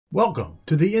Welcome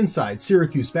to the Inside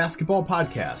Syracuse Basketball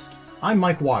Podcast. I'm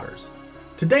Mike Waters.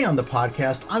 Today on the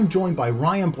podcast, I'm joined by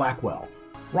Ryan Blackwell.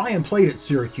 Ryan played at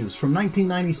Syracuse from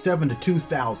 1997 to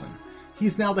 2000.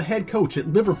 He's now the head coach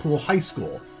at Liverpool High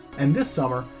School, and this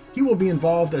summer, he will be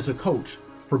involved as a coach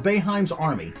for Boeheim's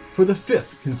Army for the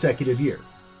 5th consecutive year.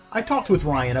 I talked with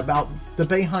Ryan about the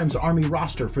Boeheim's Army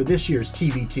roster for this year's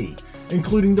TBT,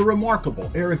 including the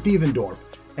remarkable Eric Devendorf,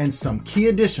 and some key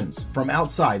additions from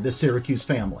outside the Syracuse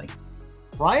family.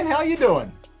 Ryan, how you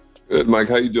doing? Good, Mike.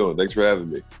 How you doing? Thanks for having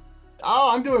me.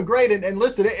 Oh, I'm doing great. And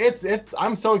listen,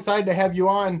 I'm so excited to have you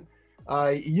on.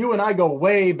 You and I go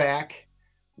way back.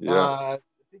 Yeah.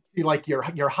 Like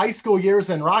your high school years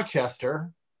in Rochester.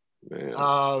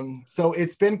 Man. So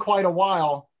it's been quite a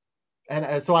while.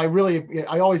 And so I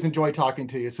always enjoy talking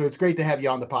to you. So it's great to have you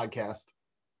on the podcast.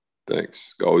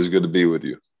 Thanks. Always good to be with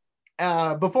you.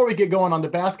 Before we get going on the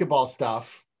basketball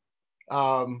stuff,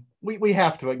 we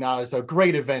have to acknowledge a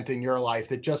great event in your life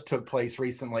that just took place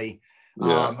recently.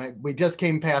 Yeah. We just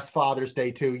came past Father's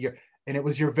Day too, and it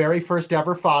was your very first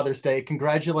ever Father's Day.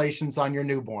 Congratulations on your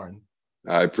newborn.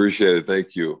 I appreciate it.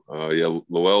 Thank you.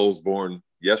 Lowell was born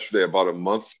yesterday, about a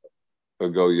month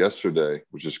ago yesterday,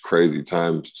 which is crazy.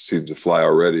 Time seems to fly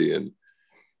already. And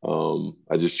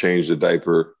I just changed the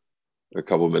diaper a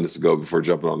couple of minutes ago before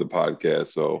jumping on the podcast.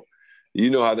 So you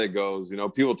know how that goes. You know,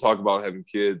 people talk about having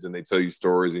kids and they tell you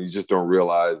stories and you just don't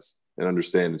realize and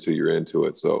understand until you're into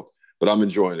it. So, but I'm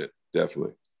enjoying it,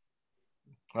 definitely.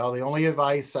 Well, the only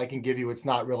advice I can give you, it's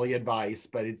not really advice,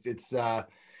 but it's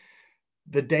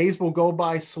the days will go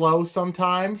by slow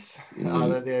sometimes.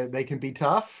 Mm-hmm. They can be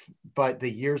tough, but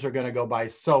the years are going to go by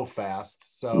so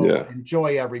fast. So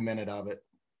Enjoy every minute of it.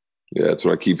 Yeah, that's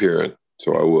what I keep hearing.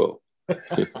 So I will.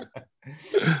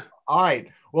 All right.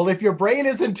 Well, if your brain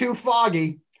isn't too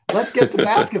foggy, let's get to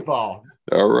basketball.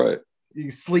 All right.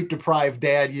 You sleep-deprived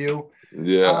dad, you.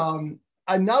 Yeah.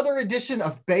 Another edition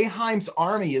of Boeheim's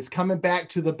Army is coming back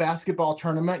to the basketball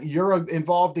tournament. You're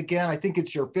involved again. I think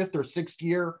it's your 5th or 6th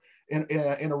year in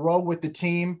a row with the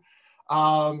team.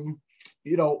 Why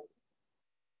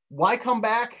come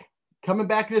back? Coming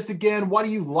back this again, what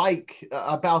do you like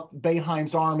about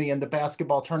Boeheim's Army and the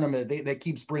basketball tournament that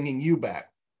keeps bringing you back?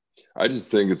 I just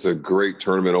think it's a great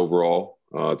tournament overall.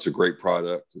 It's a great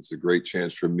product. It's a great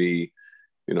chance for me,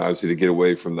 obviously to get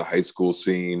away from the high school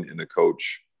scene and to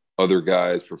coach other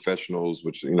guys, professionals,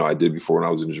 which, I did before when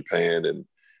I was in Japan. And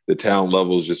the talent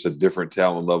level is just a different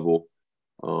talent level.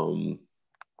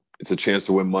 It's a chance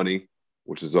to win money,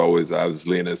 which is always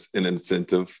obviously an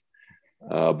incentive.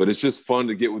 But it's just fun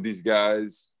to get with these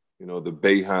guys. The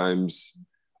Boeheim's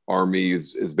Army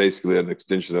is basically an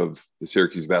extension of the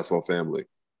Syracuse basketball family.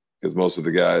 Because most of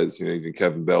the guys, even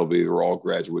Kevin Belby, were all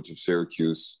graduates of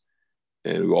Syracuse,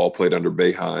 and we all played under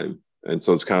Boeheim. And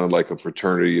so it's kind of like a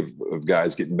fraternity of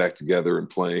guys getting back together and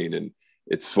playing. And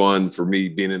it's fun for me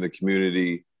being in the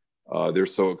community. They're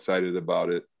so excited about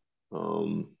it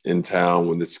in town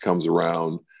when this comes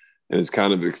around. And it's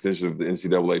kind of an extension of the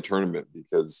NCAA tournament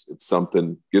because it's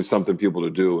gives something people to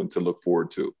do and to look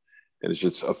forward to. And it's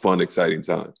just a fun, exciting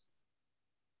time.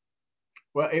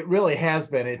 Well, it really has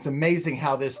been. It's amazing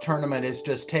how this tournament has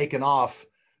just taken off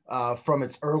from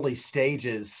its early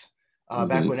stages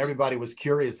back when everybody was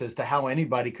curious as to how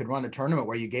anybody could run a tournament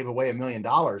where you gave away $1 million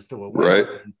to a winner. Right.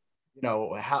 And,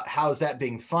 how is that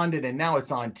being funded? And now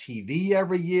it's on TV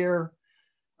every year.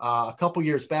 A couple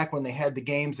years back when they had the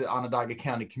games at Onondaga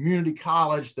County Community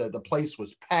College, the place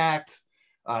was packed.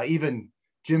 Even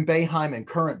Jim Boeheim and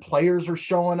current players are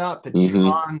showing up to cheer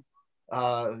on.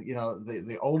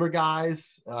 The older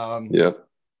guys.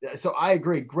 So I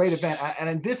agree. Great event.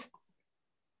 And this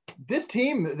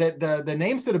team, that the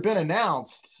names that have been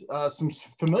announced, some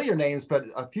familiar names, but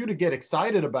a few to get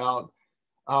excited about.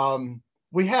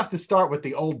 We have to start with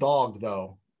the old dog,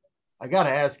 though. I got to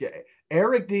ask you,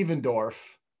 Eric Devendorf.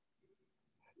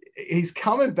 He's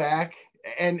coming back,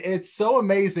 and it's so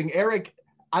amazing. Eric,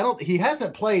 he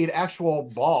hasn't played actual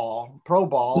pro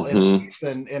ball in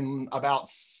about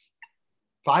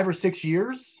 5 or 6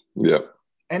 years. Yeah.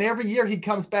 And every year he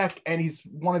comes back and he's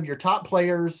one of your top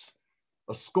players,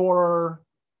 a scorer.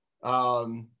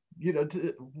 What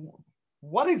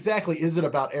exactly is it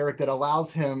about Eric that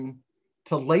allows him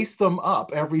to lace them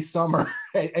up every summer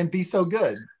and be so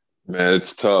good? Man,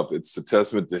 it's tough. It's a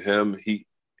testament to him.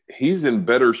 He's in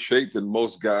better shape than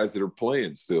most guys that are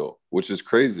playing still, which is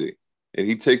crazy. And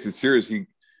he takes it serious.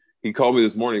 He called me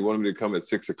this morning. He wanted me to come at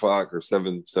 6 o'clock or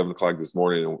 7 o'clock this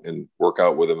morning and work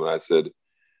out with him. And I said,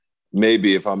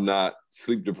 maybe if I'm not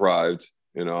sleep deprived,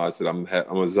 I said, I'm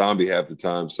a zombie half the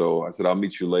time. So I said, I'll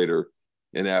meet you later.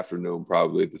 in the afternoon,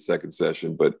 probably at the second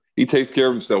session. But he takes care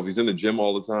of himself. He's in the gym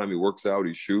all the time. He works out,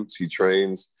 he shoots, he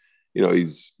trains. You know,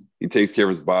 he takes care of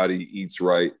his body, he eats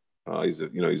right. He's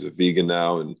a vegan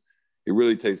now, and he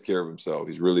really takes care of himself.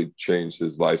 He's really changed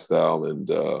his lifestyle, and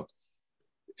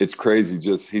it's crazy.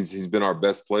 Just he's been our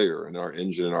best player and our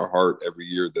engine and our heart every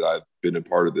year that I've been a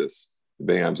part of this,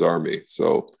 Boeheim's Army.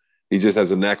 So he just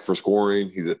has a knack for scoring.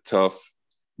 He's a tough,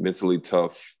 mentally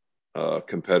tough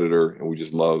competitor, and we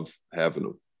just love having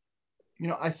him. You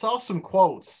know, I saw some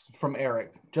quotes from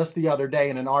Eric just the other day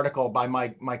in an article by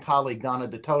my colleague, Donna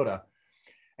DeTota.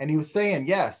 And he was saying,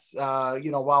 yes,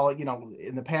 while,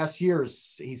 in the past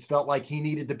years, he's felt like he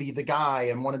needed to be the guy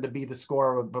and wanted to be the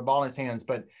scorer with the ball in his hands.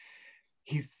 But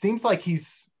he seems like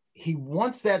he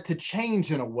wants that to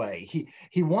change in a way.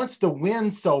 He wants to win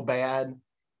so bad.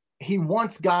 He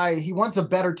wants a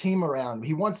better team around him.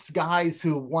 He wants guys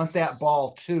who want that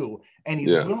ball too. And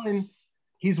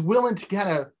he's willing to kind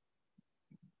of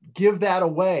give that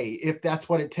away if that's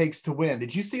what it takes to win.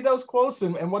 Did you see those quotes,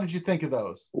 and what did you think of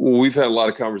those? Well, we've had a lot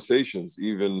of conversations,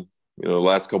 even the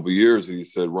last couple of years. He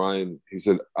said, Ryan,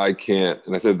 I can't.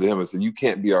 And I said to him, I said, you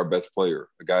can't be our best player,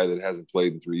 a guy that hasn't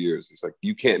played in 3 years. He's like,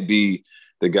 you can't be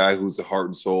the guy who's the heart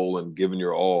and soul and giving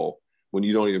your all when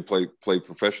you don't even play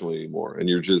professionally anymore. And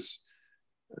you're just,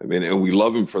 and we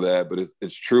love him for that, but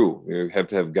it's true. You have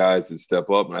to have guys that step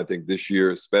up. And I think this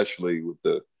year, especially with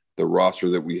the roster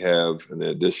that we have and the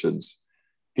additions,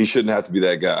 he shouldn't have to be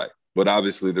that guy. But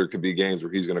obviously there could be games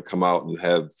where he's going to come out and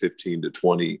have 15 to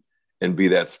 20 and be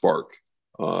that spark.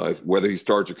 Whether he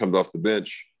starts or comes off the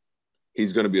bench,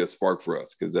 he's going to be a spark for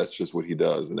us because that's just what he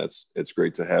does. And it's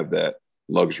great to have that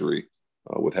luxury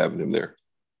with having him there.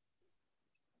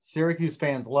 Syracuse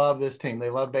fans love this team. They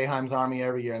love Boeheim's Army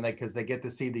every year, and because they get to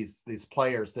see these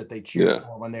players that they cheer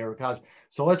for when they were in college.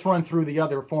 So let's run through the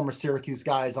other former Syracuse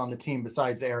guys on the team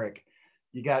besides Eric.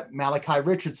 You got Malachi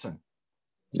Richardson,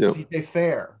 CJ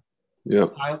Fair,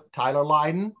 Tyler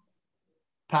Lydon,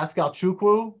 Pascal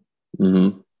Chukwu,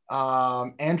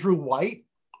 Andrew White,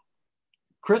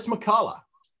 Chris McCullough.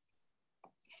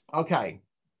 Okay.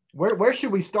 Where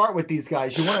should we start with these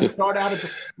guys? You want to start out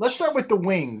let's start with the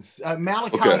wings,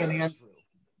 Malachi and Andrew.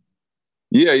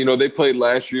 Yeah, they played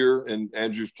last year, and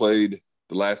Andrew's played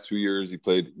the last 2 years. He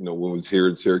played, when he was here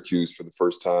in Syracuse for the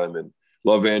first time. And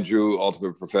love Andrew,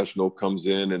 ultimate professional, comes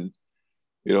in and,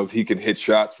 if he can hit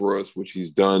shots for us, which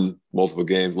he's done multiple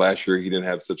games. Last year, he didn't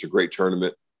have such a great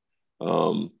tournament,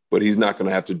 but he's not going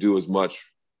to have to do as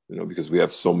much, because we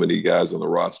have so many guys on the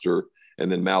roster.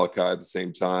 And then Malachi at the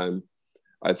same time.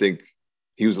 I think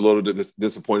he was a little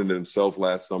disappointed in himself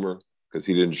last summer because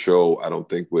he didn't show, I don't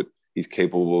think, what he's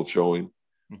capable of showing.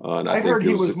 And I heard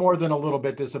he was more than a little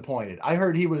bit disappointed. I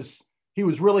heard he was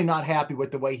really not happy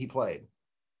with the way he played.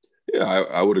 Yeah,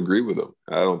 I would agree with him.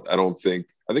 I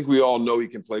think we all know he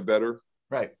can play better.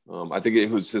 Right. I think it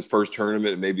was his first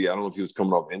tournament. Maybe, I don't know if he was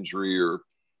coming off injury or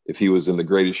if he was in the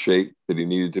greatest shape that he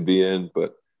needed to be in,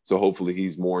 but so hopefully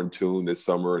he's more in tune this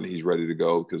summer and he's ready to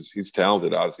go because he's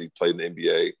talented. Obviously, he played in the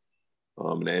NBA.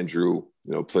 And Andrew,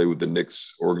 played with the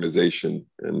Knicks organization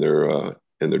and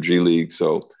their G League.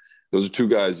 So those are two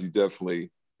guys you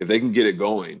definitely, if they can get it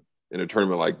going in a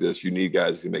tournament like this, you need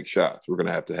guys who make shots. We're going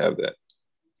to have that.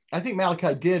 I think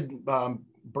Malachi did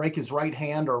break his right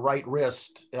hand or right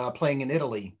wrist playing in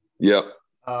Italy. Yep.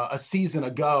 A season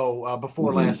ago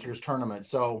before last year's tournament.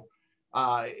 So,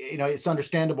 it's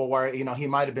understandable where, he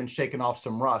might have been shaking off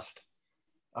some rust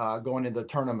going into the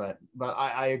tournament, but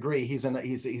I agree. He's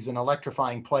an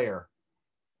electrifying player.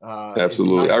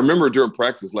 Absolutely. Nice. I remember during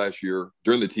practice last year,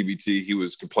 during the TBT, he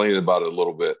was complaining about it a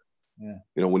little bit,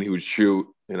 when he would shoot,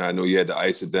 and I know you had to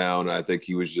ice it down. And I think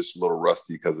he was just a little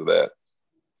rusty because of that.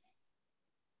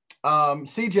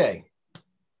 CJ.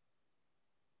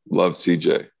 Love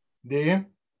CJ. Do you?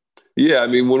 Yeah.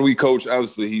 When we coach,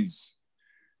 obviously he's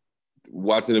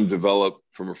watching him develop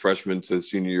from a freshman to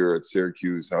senior year at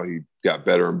Syracuse, how he got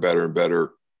better and better and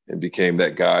better and became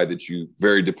that guy that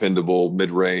very dependable,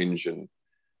 mid-range, and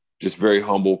just very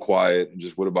humble, quiet, and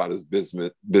just what about his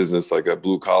business, like a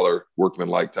blue-collar,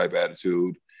 workman-like type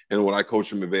attitude. And when I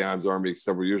coached him at Boeheim's Army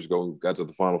several years ago and got to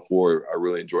the Final Four, I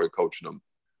really enjoyed coaching him.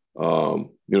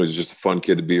 He's just a fun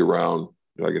kid to be around.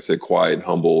 Like I said, quiet and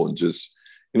humble and just,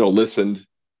 listened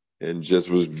and just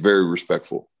was very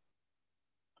respectful.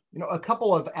 A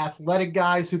couple of athletic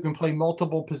guys who can play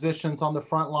multiple positions on the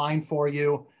front line for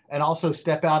you and also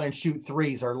step out and shoot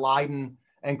threes are Lydon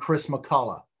and Chris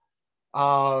McCullough.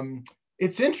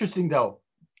 It's interesting, though.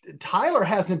 Tyler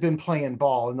hasn't been playing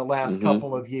ball in the last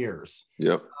couple of years.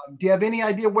 Yep. Do you have any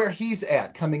idea where he's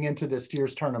at coming into this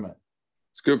year's tournament?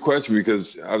 It's a good question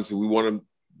because obviously we want him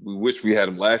we wish we had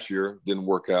him last year. Didn't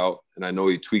work out. And I know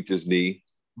he tweaked his knee.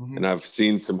 Mm-hmm. And I've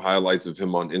seen some highlights of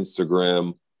him on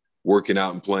Instagram working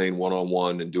out and playing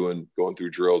one-on-one and going through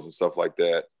drills and stuff like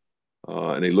that.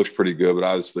 And he looks pretty good, but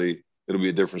obviously it'll be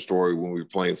a different story when we're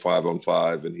playing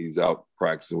 5-on-5 and he's out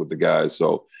practicing with the guys.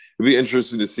 So it'll be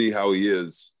interesting to see how he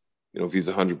is, if he's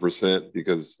 100%,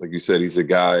 because like you said, he's a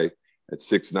guy at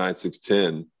 6'9",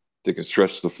 6'10", that can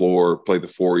stretch the floor, play the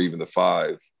 4, even the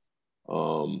 5.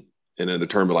 And in a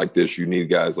tournament like this, you need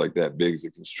guys like that, bigs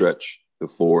that can stretch the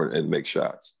floor and make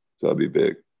shots. So that'd be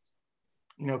big.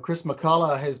 Chris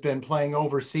McCullough has been playing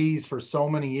overseas for so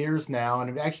many years now.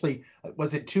 And actually,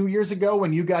 was it 2 years ago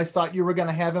when you guys thought you were going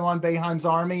to have him on Boeheim's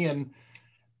Army? And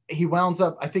he wounds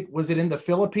up, I think, was it in the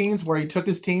Philippines where he took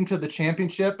his team to the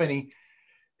championship and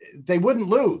they wouldn't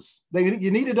lose.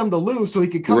 You needed him to lose so he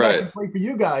could come back and play for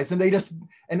you guys. And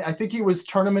and I think he was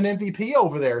tournament MVP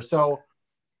over there. So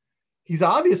he's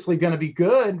obviously going to be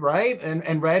good, right?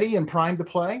 And ready and primed to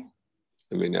play.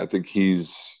 I mean, I think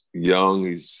he's young.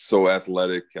 He's so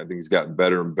athletic. I think he's gotten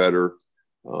better and better.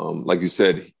 Like you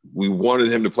said, we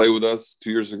wanted him to play with us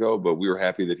 2 years ago, but we were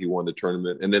happy that he won the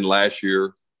tournament. And then last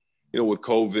year, with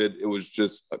COVID, it was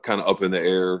just kind of up in the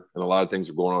air, and a lot of things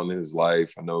were going on in his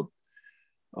life. I know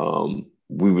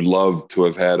we would love to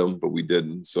have had him, but we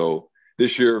didn't. So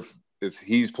this year, if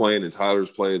he's playing and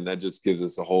Tyler's playing, that just gives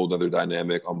us a whole other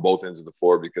dynamic on both ends of the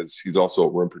floor, because he's also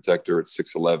a rim protector at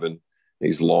 6'11".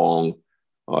 He's long.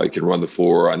 He can run the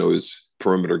floor. I know his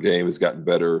perimeter game has gotten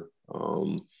better.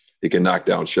 He can knock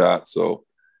down shots. So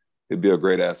it'd be a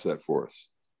great asset for us.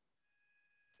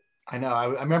 I know. I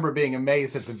remember being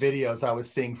amazed at the videos I was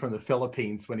seeing from the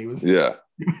Philippines when he was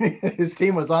his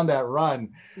team was on that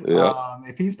run. Yeah.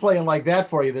 If he's playing like that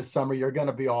for you this summer, you're going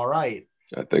to be all right.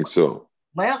 I think so.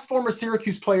 Last former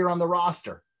Syracuse player on the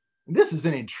roster. This is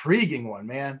an intriguing one,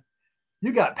 man.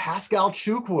 You got Pascal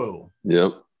Chukwu.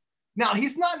 Yep. Now,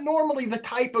 he's not normally the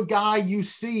type of guy you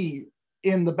see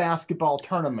in the basketball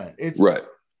tournament. It's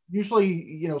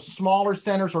usually, smaller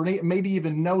centers or maybe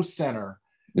even no center.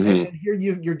 Mm-hmm. And here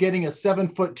you're getting a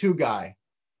 7'2" guy.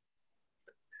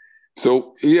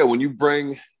 So, yeah, when you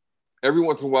bring every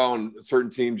once in a while on certain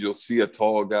teams, you'll see a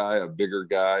tall guy, a bigger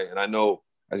guy. And I know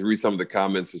I read some of the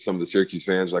comments of some of the Syracuse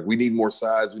fans, like, we need more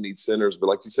size, we need centers. But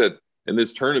like you said, in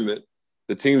this tournament,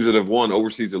 the teams that have won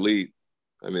Overseas Elite,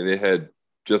 I mean, they had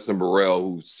Justin Burrell,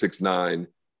 who's 6'9",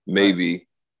 maybe,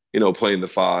 playing the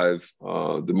 5.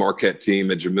 The Marquette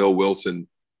team and Jamil Wilson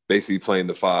basically playing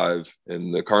the 5.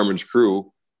 And the Carmen's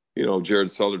crew, Jared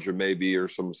Sullinger maybe, or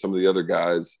some of the other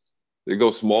guys, they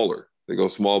go smaller. They go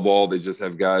small ball. They just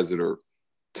have guys that are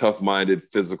tough-minded,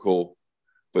 physical.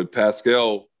 But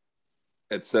Pascal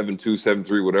at 7'2",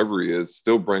 7'3", whatever he is,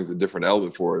 still brings a different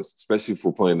element for us, especially if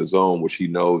we're playing the zone, which he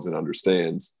knows and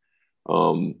understands.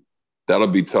 That'll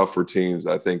be tough for teams,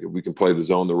 I think, if we can play the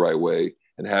zone the right way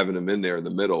and having him in there in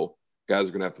the middle. Guys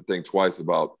are going to have to think twice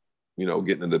about,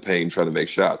 getting in the paint, trying to make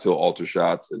shots. He'll alter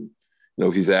shots. And,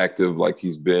 if he's active like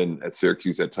he's been at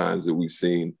Syracuse at times that we've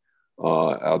seen,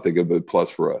 I think it'll be a plus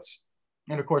for us.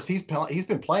 And, of course, he's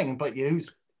been playing, but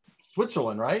he's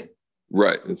Switzerland, right?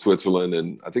 Right, in Switzerland.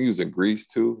 And I think he was in Greece,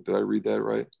 too. Did I read that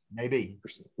right? Maybe.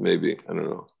 I don't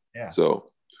know. Yeah. So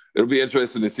it'll be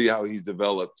interesting to see how he's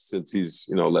developed since he's,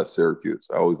 left Syracuse.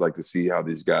 I always like to see how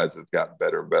these guys have gotten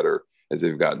better and better as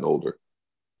they've gotten older.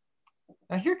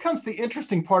 Now, here comes the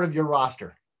interesting part of your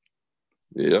roster.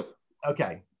 Yep.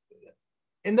 Okay.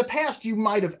 In the past, you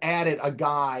might have added a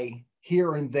guy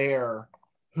here and there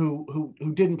who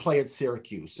didn't play at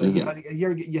Syracuse. So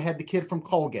you had the kid from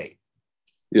Colgate.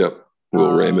 Yep.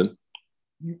 Raymond.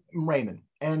 Raymond.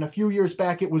 And a few years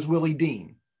back, it was Willie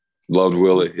Dean. Loved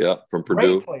Willie, yeah, from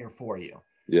Purdue. Great player for you.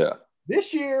 Yeah.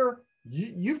 This year,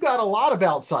 you've got a lot of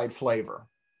outside flavor.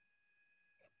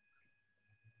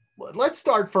 Let's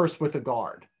start first with the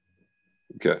guard.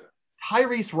 Okay.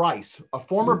 Tyrese Rice, a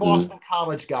former Boston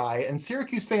College guy, and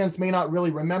Syracuse fans may not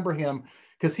really remember him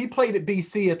because he played at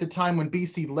BC at the time when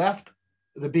BC left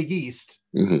the Big East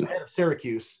ahead of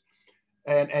Syracuse.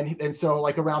 And so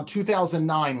like around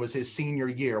 2009 was his senior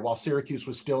year while Syracuse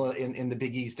was still in the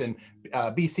Big East and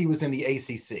BC was in the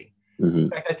ACC. In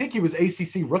fact, I think he was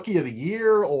ACC Rookie of the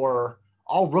Year or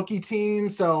all rookie team.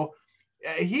 So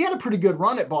he had a pretty good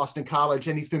run at Boston College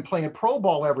and he's been playing pro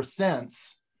ball ever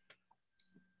since.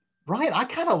 Brian, I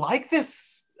kind of like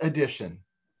this addition.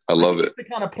 I love it. It's the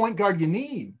kind of point guard you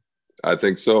need. I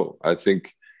think so. I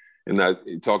think, and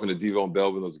talking to Devo and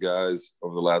Belvin, those guys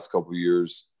over the last couple of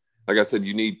years, like I said,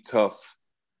 you need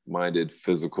tough-minded,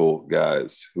 physical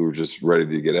guys who are just ready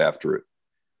to get after it.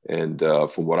 And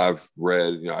from what I've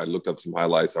read, I looked up some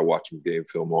highlights. I watched some game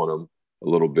film on him a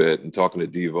little bit, and talking to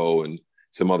Devo and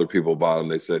some other people about him.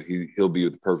 They said he'll be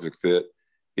the perfect fit.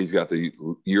 He's got the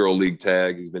EuroLeague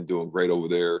tag. He's been doing great over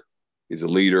there. He's a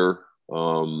leader,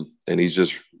 and he's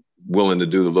just willing to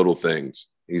do the little things.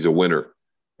 He's a winner,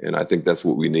 and I think that's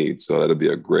what we need. So that'll be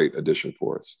a great addition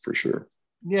for us, for sure.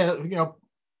 Yeah,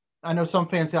 I know some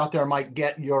fans out there might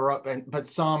get Europe, but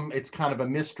some it's kind of a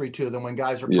mystery to them when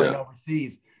guys are playing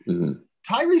overseas. Mm-hmm.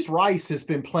 Tyrese Rice has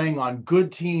been playing on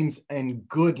good teams and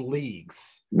good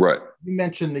leagues. Right. You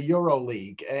mentioned the Euro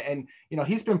League, and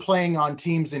he's been playing on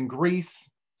teams in Greece,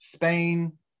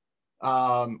 Spain.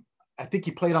 I think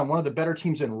he played on one of the better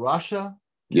teams in Russia.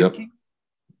 Yep.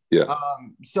 Yeah.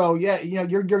 So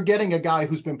you're getting a guy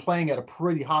who's been playing at a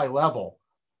pretty high level.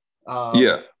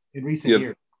 In recent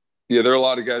years. Yeah, there are a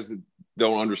lot of guys that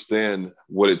don't understand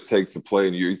what it takes to play.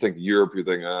 And you think Europe, you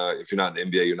think if you're not in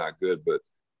the NBA, you're not good. But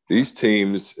these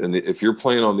teams, and if you're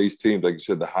playing on these teams, like you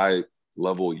said, the high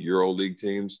level EuroLeague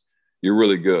teams, you're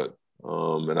really good.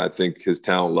 And I think his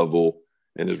talent level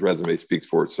and his resume speaks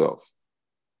for itself.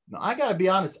 Now, I got to be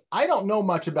honest, I don't know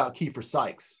much about Kiefer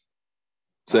Sykes.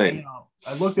 Same.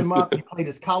 I looked him up. He played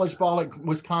his college ball at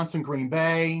Wisconsin Green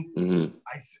Bay. Mm-hmm.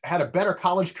 I had a better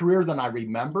college career than I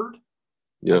remembered.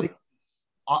 Yeah.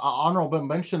 Honorable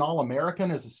mention All-American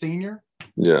as a senior.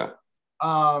 Yeah.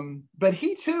 But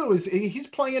he too he's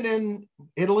playing in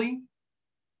Italy,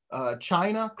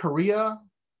 China, Korea.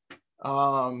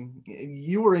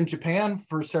 You were in Japan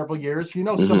for several years. Some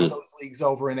of those leagues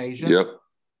over in Asia. Yep.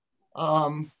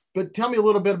 But tell me a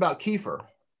little bit about Kiefer.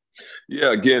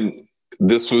 Yeah, again,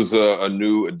 this was a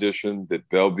new addition that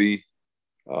Belby,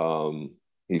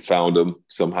 he found him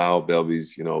somehow.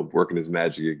 Belby's, working his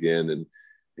magic again. And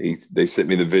they sent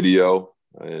me the video,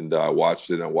 and I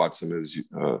watched it. I watched some of his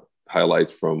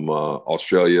highlights from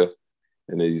Australia.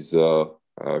 And he's a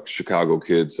Chicago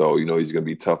kid, so, he's going to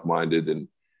be tough-minded. And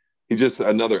he's just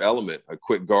another element, a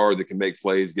quick guard that can make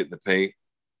plays, get in the paint.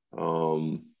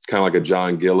 Kind of like a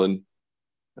John Gillen,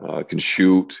 can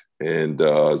shoot, and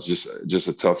just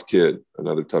a tough kid,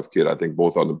 another tough kid. I think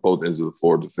both ends of the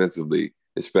floor defensively,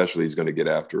 especially, he's going to get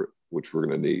after it, which we're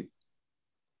going to need.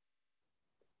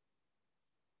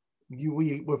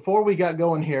 Before we got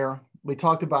going here, we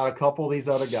talked about a couple of these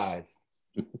other guys,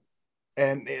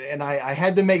 and I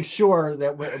had to make sure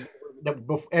that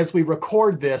as we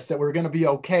record this, that we're going to be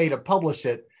okay to publish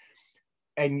it.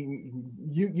 And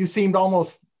you seemed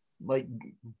almost like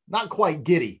not quite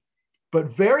giddy, but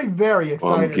very, very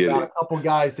excited about a couple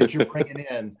guys that you're bringing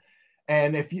in.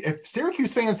 And if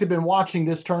Syracuse fans have been watching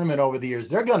this tournament over the years,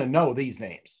 they're going to know these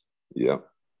names. Yeah.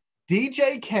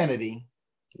 DJ Kennedy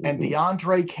and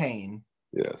DeAndre Kane.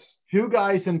 Yes. Two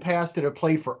guys in past that have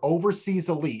played for Overseas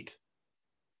Elite,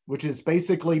 which has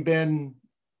basically been,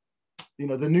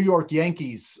 the New York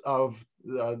Yankees of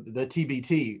the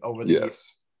TBT over the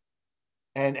years.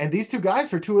 And these two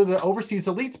guys are two of the Overseas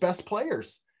Elite's best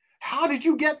players. How did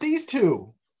you get these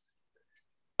two?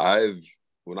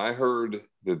 When I heard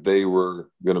that they were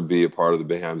going to be a part of the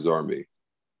Boeheim's Army,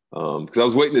 because I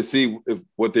was waiting to see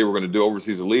what they were going to do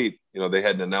Overseas Elite. They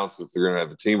hadn't announced if they're going to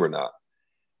have a team or not.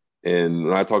 And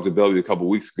when I talked to Belby a couple of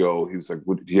weeks ago, he was like,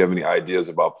 do you have any ideas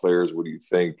about players? What do you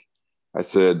think? I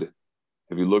said,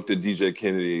 have you looked at DJ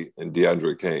Kennedy and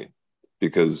DeAndre Kane?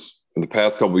 Because in the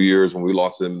past couple of years, when we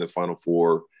lost them in the Final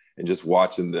Four, and just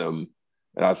watching them,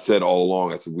 and I've said all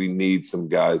along, I said, we need some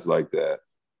guys like that.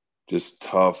 Just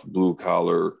tough, blue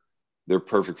collar. They're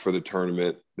perfect for the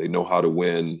tournament. They know how to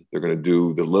win. They're going to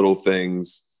do the little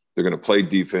things. They're going to play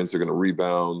defense. They're going to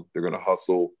rebound. They're going to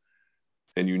hustle.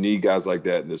 And you need guys like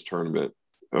that in this tournament.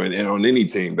 And on any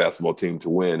team, basketball team, to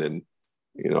win. And,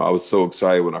 I was so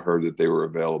excited when I heard that they were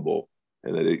available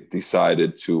and that they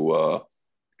decided to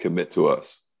commit to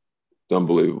us. It's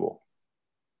unbelievable.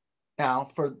 Now,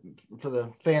 for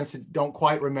the fans that don't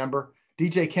quite remember,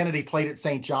 DJ Kennedy played at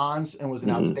St. John's and was an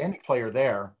outstanding player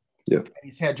there. Yeah. And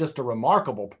he's had just a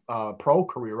remarkable pro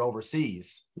career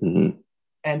overseas. Mm-hmm.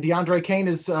 And DeAndre Kane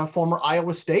is a former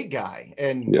Iowa State guy.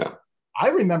 And I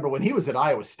remember when he was at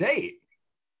Iowa State,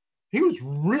 he was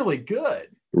really good.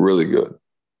 Really good.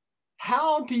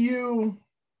 How do you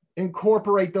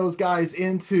incorporate those guys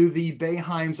into the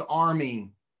Boeheim's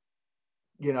Army,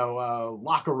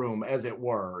 locker room, as it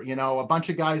were? A bunch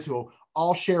of guys who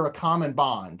all share a common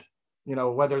bond,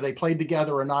 whether they played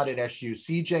together or not at SU.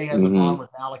 CJ has a bond with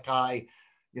Malachi.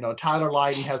 Tyler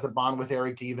Lydon has a bond with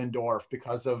Eric Devendorf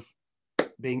because of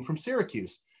being from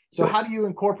Syracuse. So how do you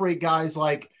incorporate guys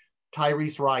like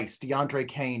Tyrese Rice, DeAndre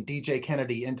Kane, DJ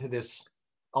Kennedy into this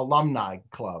alumni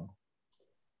club?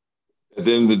 At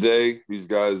the end of the day, these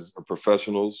guys are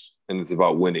professionals, and it's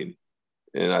about winning.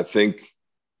 And I think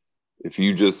if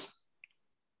you just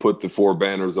put the 4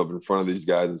 banners up in front of these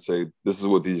guys and say, this is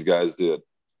what these guys did.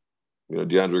 You know,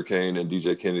 DeAndre Kane and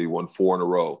DJ Kennedy won 4 in a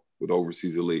row with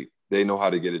Overseas Elite. They know how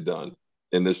to get it done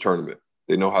in this tournament.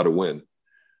 They know how to win.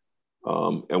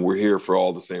 And we're here for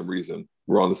all the same reason.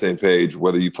 We're on the same page,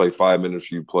 whether you play 5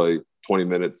 minutes or you play 20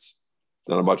 minutes. It's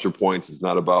not about your points. It's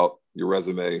not about your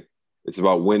resume. It's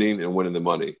about winning and winning the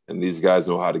money. And these guys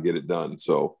know how to get it done.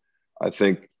 So I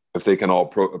think if they can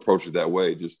all approach it that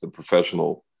way, just the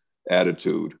professional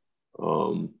attitude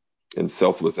and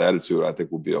selfless attitude, I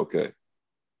think we'll be okay.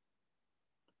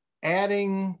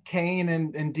 Adding Kane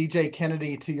and DJ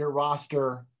Kennedy to your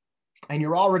roster, and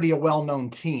you're already a well-known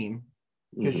team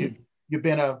because you've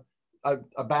been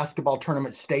a basketball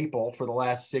tournament staple for the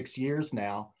last 6 years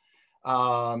now.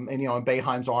 And, you know, and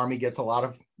Boeheim's Army gets a lot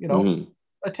of, you know,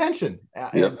 attention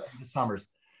in the summers.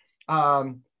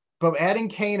 But adding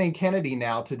Kane and Kennedy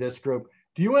now to this group,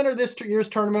 do you enter this year's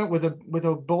tournament with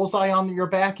a bullseye on your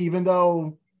back, even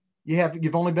though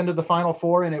you've only been to the Final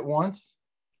Four in it once?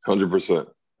 100%.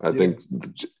 I think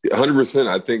 100%.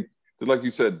 I think, just like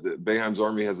you said, Boeheim's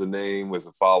Army has a name, has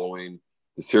a following.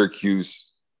 The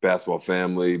Syracuse basketball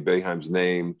family, Boeheim's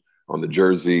name on the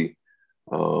jersey.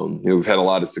 You know, we've had a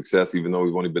lot of success, even though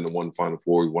we've only been to one Final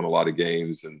Four. We've won a lot of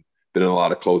games and been in a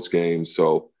lot of close games.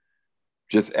 So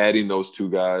just adding those 2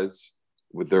 guys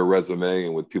with their resume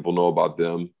and what people know about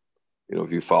them, you know,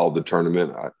 if you follow the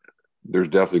tournament, there's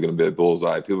definitely going to be a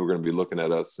bullseye. People are going to be looking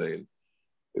at us saying,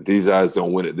 if these guys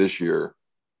don't win it this year,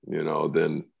 you know,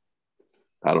 then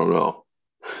I don't know.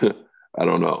 I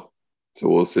don't know. So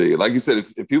we'll see. Like you said,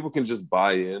 if people can just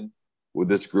buy in with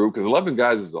this group, because 11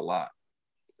 guys is a lot.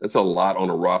 That's a lot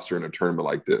on a roster in a tournament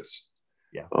like this.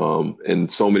 Yeah. And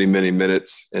so many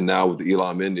minutes. And now with the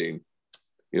Elam ending,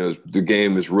 you know, the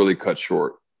game is really cut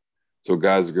short. So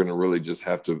guys are going to really just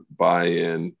have to buy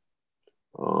in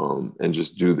and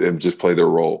just play their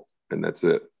role. And that's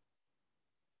it.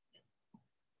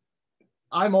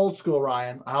 I'm old school,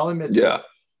 Ryan. I'll admit. Yeah.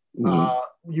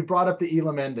 You brought up the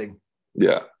Elam ending.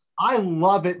 Yeah. I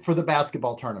love it for the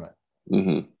basketball tournament.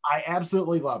 I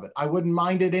absolutely love it. I wouldn't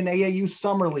mind it in AAU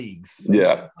summer leagues.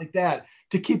 Yeah. Like that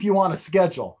to keep you on a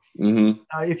schedule.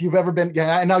 If you've ever been,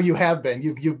 I know you have been,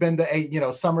 you've been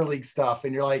to summer league stuff,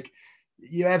 and you're like,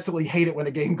 you absolutely hate it when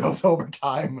a game goes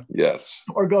overtime. Yes.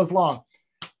 Or goes long.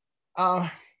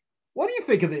 What do you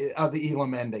think of the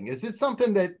Elam ending? Is it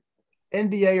something that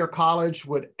NBA or college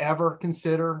would ever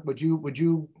consider? Would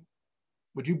you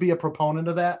be a proponent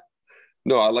of that?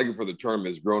 No, I like it for the tournament.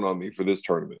 It's grown on me for this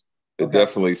tournament. It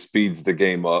definitely speeds the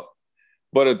game up.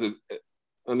 But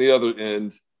on the other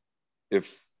end,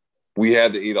 if we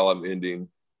had the Elam ending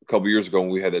a couple years ago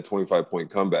when we had that 25-point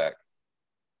comeback,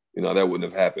 you know, that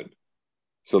wouldn't have happened.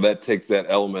 So that takes that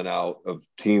element out of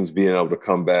teams being able to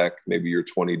come back. Maybe you're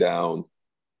 20 down.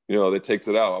 You know, that takes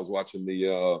it out. I was watching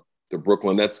the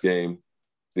Brooklyn Nets game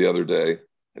the other day,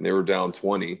 and they were down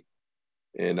 20.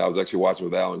 And I was actually watching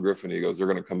with Alan Griffin. He goes, they're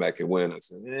going to come back and win. I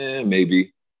said,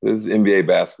 maybe. This is NBA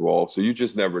basketball, so you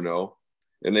just never know.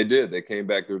 And they did. They came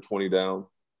back. They were 20 down,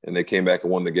 and they came back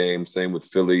and won the game. Same with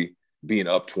Philly being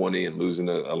up 20 and losing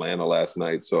to Atlanta last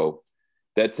night. So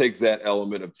that takes that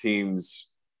element of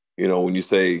teams, you know, when you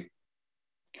say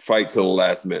fight till the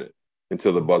last minute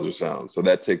until the buzzer sounds. So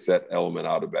that takes that element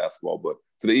out of basketball. But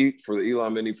for the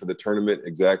Elam ending, for the tournament,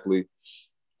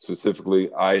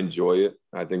 specifically, I enjoy it.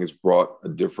 I think it's brought a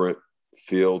different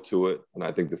feel to it. And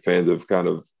I think the fans have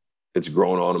it's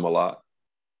grown on them a lot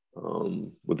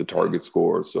with the target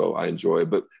score. So I enjoy it.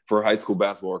 But for high school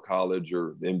basketball or college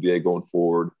or the NBA going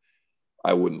forward,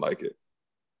 I wouldn't like it.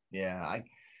 Yeah.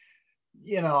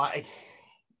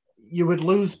 You would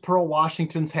lose Pearl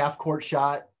Washington's half-court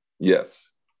shot.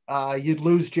 Yes. You'd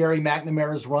lose Jerry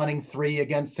McNamara's running 3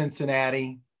 against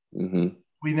Cincinnati. We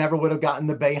never would have gotten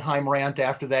the Boeheim rant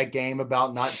after that game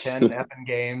about not 10 effing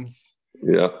games.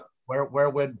 Yeah. Where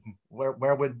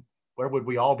would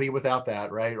we all be without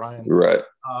that, right, Ryan? Right.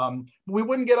 We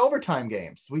wouldn't get overtime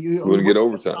games. We wouldn't get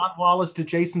overtime. John Wallace to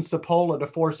Jason Sapola to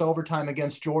force overtime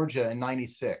against Georgia in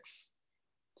 '96.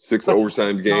 6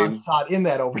 overtime games. Shot in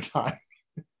that overtime.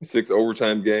 6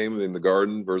 overtime game in the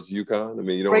Garden versus UConn. I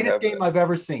mean, you don't have greatest game I've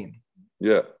ever seen.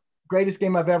 Yeah. Greatest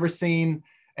game I've ever seen.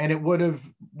 And it would have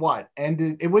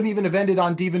ended. It wouldn't even have ended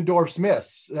on Devendorf's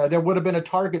miss. There would have been a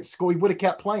target score. He would have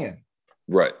kept playing.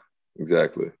 Right.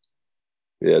 Exactly.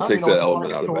 Yeah, it takes that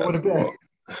element out of basketball.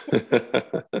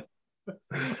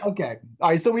 Okay. All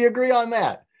right. So we agree on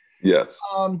that. Yes.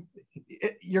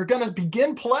 You're going to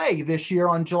begin play this year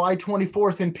on July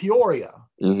 24th in Peoria.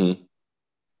 You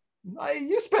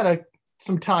spent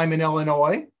some time in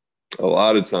Illinois. A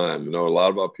lot of time. You know a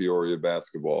lot about Peoria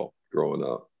basketball growing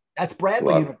up. That's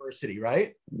Bradley University,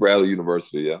 right? Bradley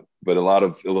University, yeah. But a lot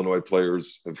of Illinois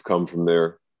players have come from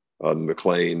there.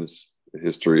 McLean's, the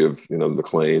history of,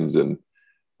 McLean's and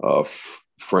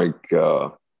Frank,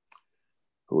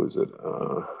 who is it?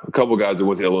 A couple guys that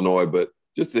went to Illinois, but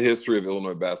just the history of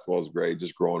Illinois basketball is great.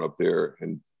 Just growing up there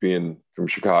and being from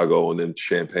Chicago and then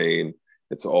Champaign,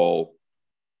 it's all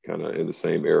kind of in the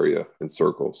same area and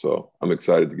circle. So I'm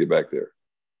excited to get back there.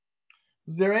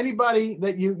 Is there anybody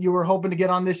that you were hoping to get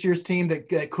on this year's team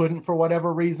that couldn't for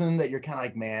whatever reason, that you're kind of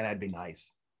like, man, that'd be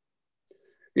nice?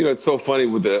 It's so funny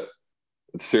with the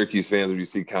Syracuse fans when you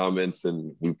see comments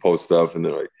and we post stuff and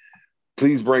they're like,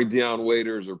 please bring Deion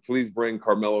Waiters or please bring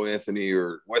Carmelo Anthony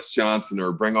or Wes Johnson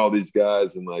or bring all these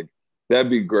guys. And like, that'd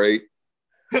be great.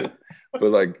 But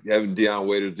like having Deion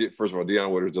Waiters, first of all,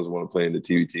 Deion Waiters doesn't want to play in the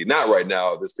TBT. Not right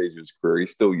now at this stage of his career.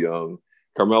 He's still young.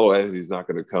 Carmelo Anthony's not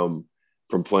going to come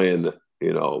from playing,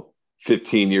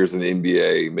 15 years in the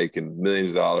NBA, making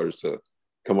millions of dollars to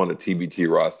come on a TBT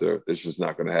roster. That's just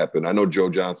not going to happen. I know Joe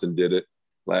Johnson did it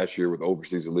last year with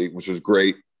Overseas Elite, which was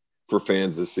great for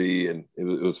fans to see, and it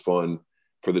was fun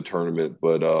for the tournament.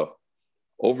 But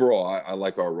overall, I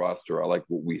like our roster. I like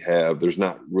what we have. There's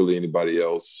not really anybody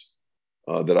else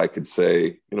that I could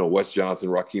say. Wes Johnson,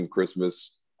 Raheem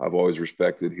Christmas, I've always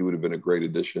respected. He would have been a great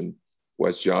addition.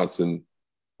 Wes Johnson.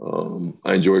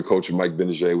 I enjoyed coaching Mike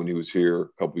Benajay when he was here a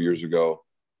couple of years ago.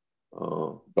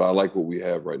 But I like what we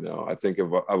have right now. I think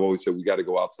I've always said we got to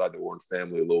go outside the Warren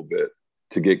family a little bit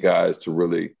to get guys to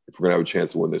really, if we're going to have a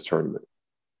chance to win this tournament.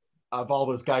 Of all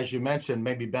those guys you mentioned,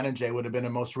 maybe Benajay would have been a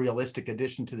most realistic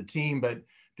addition to the team, but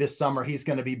this summer he's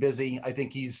going to be busy. I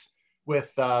think he's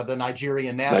with the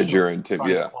Nigerian national team,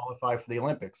 to qualify for the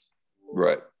Olympics.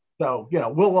 Right. So,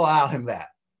 we'll allow him that.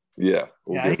 Yeah.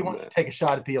 He wants to take a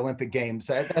shot at the Olympic Games.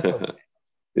 That's okay.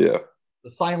 Yeah. The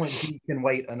silent G can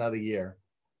wait another year.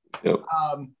 Yep.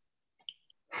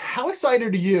 How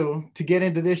excited are you to get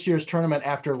into this year's tournament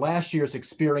after last year's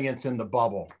experience in the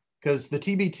bubble? Because the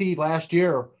TBT last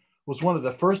year was one of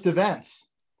the first events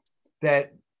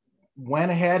that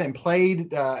went ahead and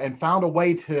played and found a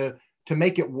way to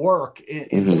make it work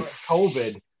in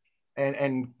COVID.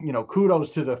 And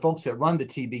kudos to the folks that run the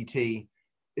TBT.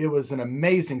 It was an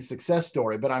amazing success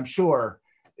story, but I'm sure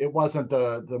it wasn't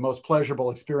the most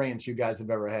pleasurable experience you guys have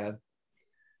ever had.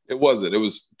 It wasn't. It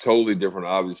was totally different.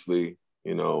 Obviously,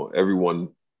 everyone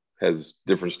has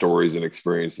different stories and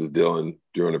experiences dealing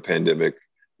during a pandemic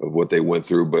of what they went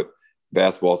through. But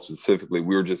basketball specifically,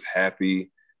 we were just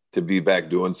happy to be back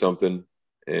doing something.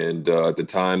 And at the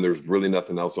time, there's really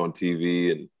nothing else on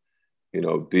TV. And,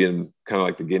 being kind of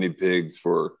like the guinea pigs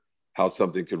for how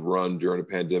something could run during a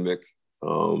pandemic.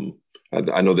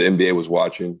 I know the NBA was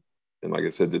watching. And like I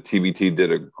said, the TBT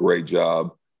did a great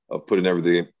job of putting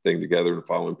everything together and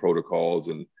following protocols,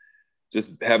 and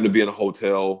just having to be in a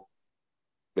hotel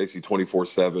basically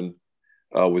 24/7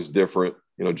 was different.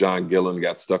 John Gillen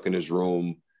got stuck in his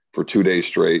room for 2 days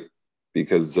straight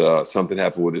because something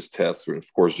happened with his test. And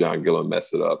of course, John Gillen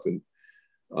messed it up.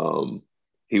 And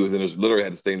he was literally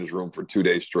had to stay in his room for 2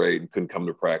 days straight and couldn't come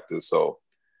to practice. So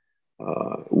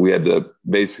we had to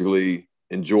basically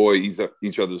enjoy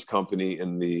each other's company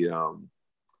in the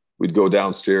we'd go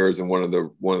downstairs in one of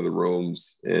the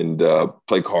rooms and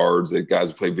play cards. The guys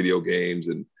would play video games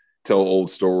and tell old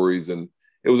stories. And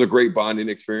it was a great bonding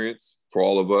experience for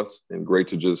all of us, and great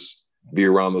to just be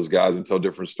around those guys and tell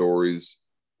different stories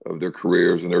of their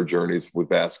careers and their journeys with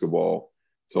basketball.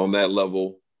 So on that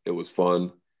level, it was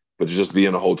fun. But to just be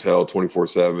in a hotel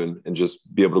 24/7 and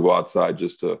just be able to go outside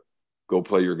just to go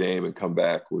play your game and come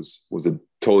back was a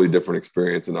totally different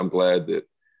experience. And I'm glad that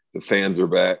the fans are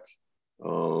back.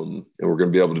 And we're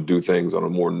going to be able to do things on a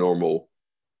more normal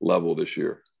level this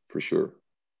year, for sure.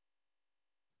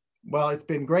 Well, it's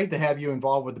been great to have you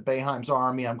involved with the Boeheim's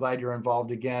Army. I'm glad you're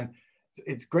involved again.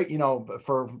 It's great,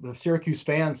 for the Syracuse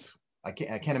fans. I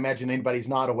can't imagine anybody's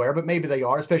not aware, but maybe they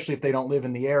are, especially if they don't live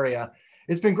in the area.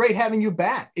 It's been great having you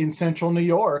back in Central New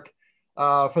York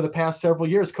for the past several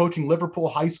years, coaching Liverpool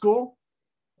High School.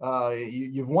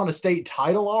 You've won a state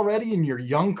title already in your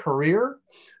young career.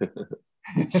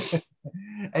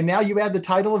 And now you add the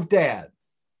title of dad.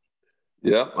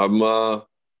 Yeah, I'm a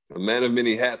man of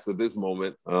many hats at this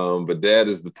moment, but dad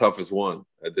is the toughest one.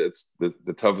 It's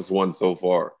the toughest one so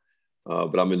far.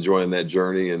 But I'm enjoying that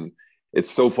journey, and it's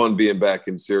so fun being back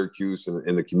in Syracuse and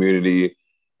in the community.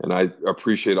 And I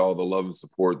appreciate all the love and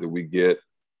support that we get.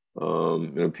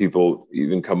 People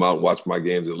even come out and watch my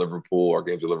games at Liverpool, our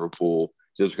games at Liverpool,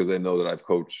 just because they know that I've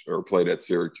coached or played at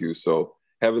Syracuse. So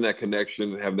having that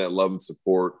connection, having that love and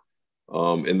support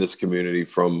in this community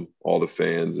from all the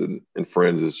fans and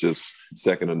friends is just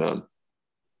second to none.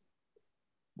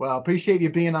 Well, appreciate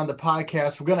you being on the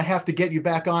podcast. We're going to have to get you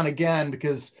back on again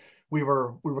because we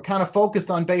were kind of focused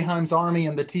on Boeheim's Army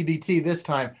and the TBT this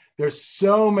time. There's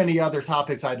so many other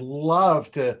topics I'd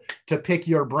love to pick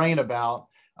your brain about,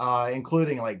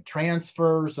 including like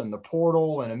transfers and the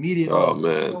portal and immediate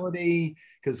eligibility.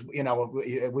 Because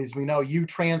as we know, you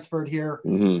transferred here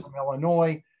from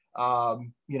Illinois.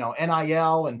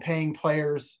 NIL and paying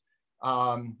players.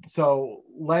 So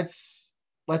let's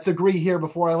agree here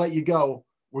before I let you go.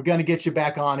 We're going to get you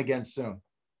back on again soon.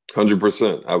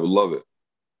 100%. I would love it.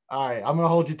 All right. I'm going to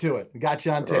hold you to it. Got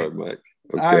you on tape. All right, Mike.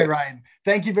 Okay. All right, Ryan.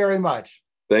 Thank you very much.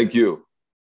 Thank you.